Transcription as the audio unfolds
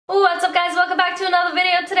to another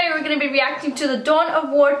video. Today we're going to be reacting to the Dawn of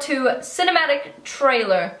War 2 cinematic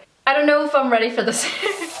trailer. I don't know if I'm ready for this.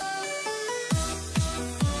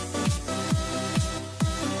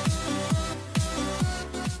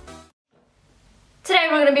 Today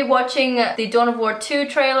we're going to be watching the Dawn of War 2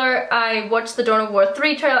 trailer. I watched the Dawn of War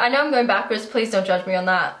 3 trailer. I know I'm going backwards, please don't judge me on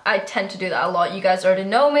that. I tend to do that a lot. You guys already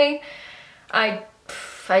know me. I'd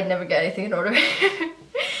never get anything in order.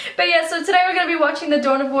 But yeah, so today we're going to be watching the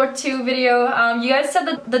Dawn of War 2 video. You guys said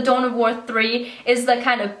that the Dawn of War 3 is the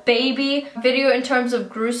kind of baby video in terms of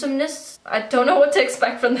gruesomeness. I don't know what to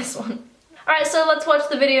expect from this one. Alright, so let's watch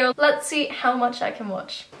the video. Let's see how much I can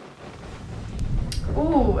watch.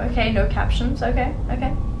 Ooh, okay, no captions. Okay,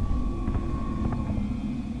 okay.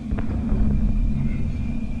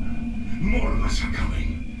 More of us are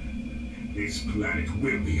coming. This planet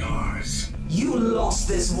will be ours. You lost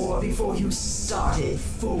this war before you started,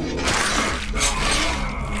 fool.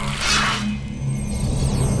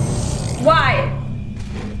 Why?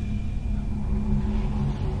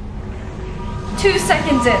 2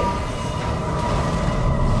 seconds in.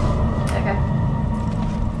 Okay.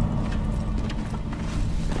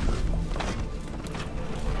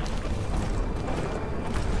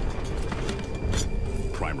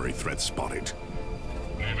 Primary threat spotted.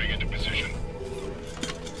 Moving into position.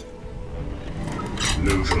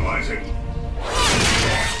 Neutralizing.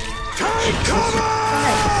 Take cover!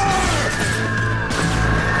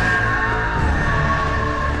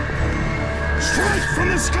 Strike from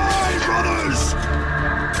the sky, brothers!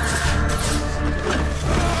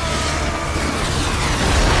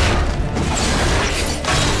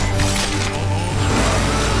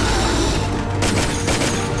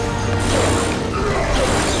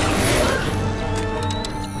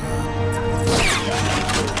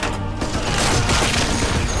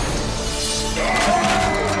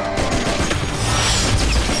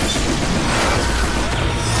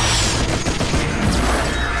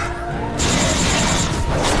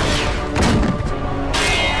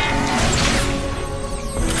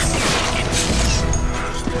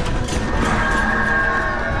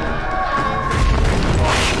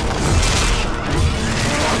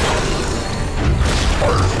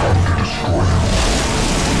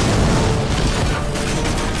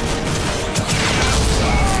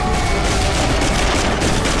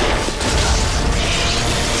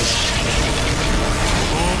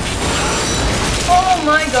 Oh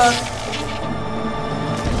my god.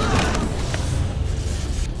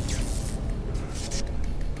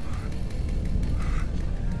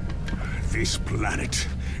 This planet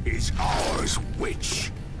is ours,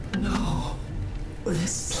 witch. No,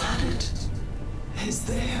 this planet is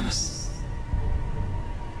theirs.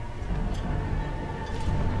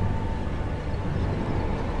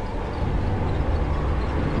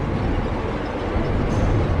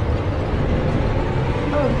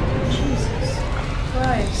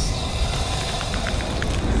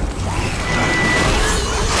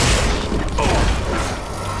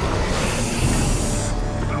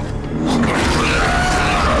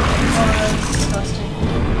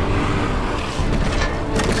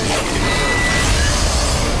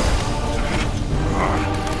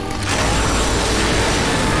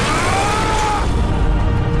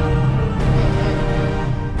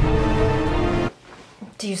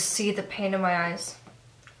 Do you see the pain in my eyes?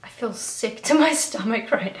 I feel sick to my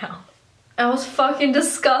stomach right now. That was fucking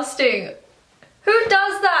disgusting. Who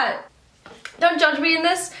does that? Don't judge me in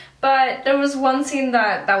this, but there was one scene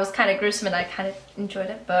that was kind of gruesome and I kind of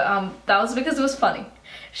enjoyed it, but that was because it was funny.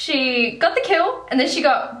 She got the kill and then she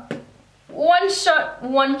got one shot,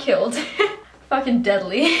 one killed. Fucking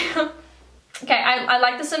deadly. Okay, I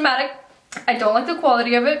like the cinematic. I don't like the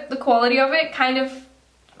quality of it. The quality of it kind of...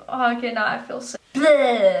 Oh, okay, now I feel sick.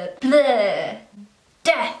 Bleh, bleh,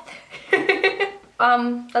 death.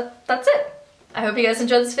 That's it. I hope you guys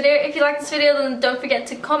enjoyed this video. If you like this video, then don't forget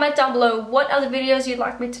to comment down below what other videos you'd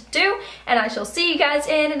like me to do, and I shall see you guys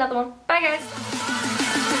in another one. Bye guys.